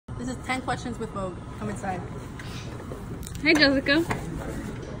is 10 questions with Vogue. Come inside. Hi, Jessica. You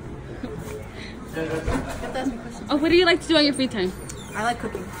have to ask me questions. Oh, what do you like to do on your free time? I like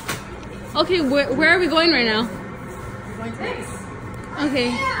cooking. Okay, where are we going right now? We're going to Vegas. Okay.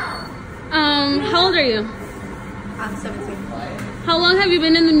 How old are you? I'm 17. How long have you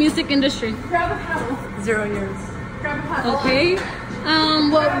been in the music industry? 0 years. Okay.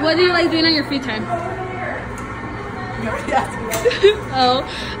 What do you like doing on your free time? You already asked me that. Oh.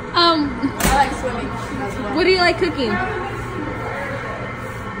 I like swimming as well. What do you like cooking?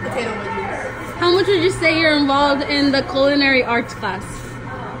 Potato wedges. How much would you say you're involved in the culinary arts class?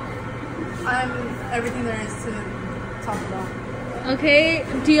 I'm everything there is to talk about. Okay.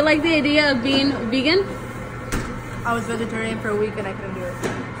 Do you like the idea of being vegan? I was vegetarian for a week and I couldn't do it.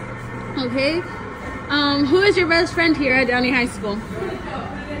 Okay. Who is your best friend here at Downey High School?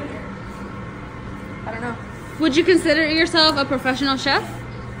 I don't know. Would you consider yourself a professional chef?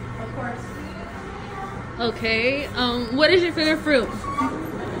 Of course. Okay. What is your favorite fruit?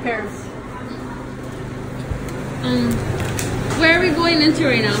 Pears. Where are we going into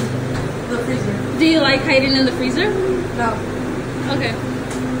right now? The freezer. Do you like hiding in the freezer? No. Okay.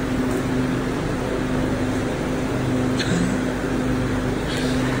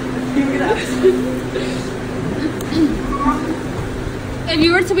 If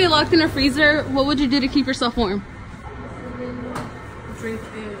you were to be locked in a freezer, what would you do to keep yourself warm? Drink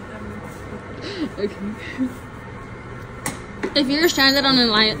it. Okay. If you're stranded on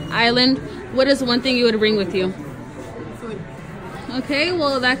an island, what is one thing you would bring with you? Food. Okay,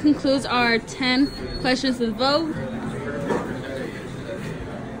 well that concludes our 10 questions with Vogue.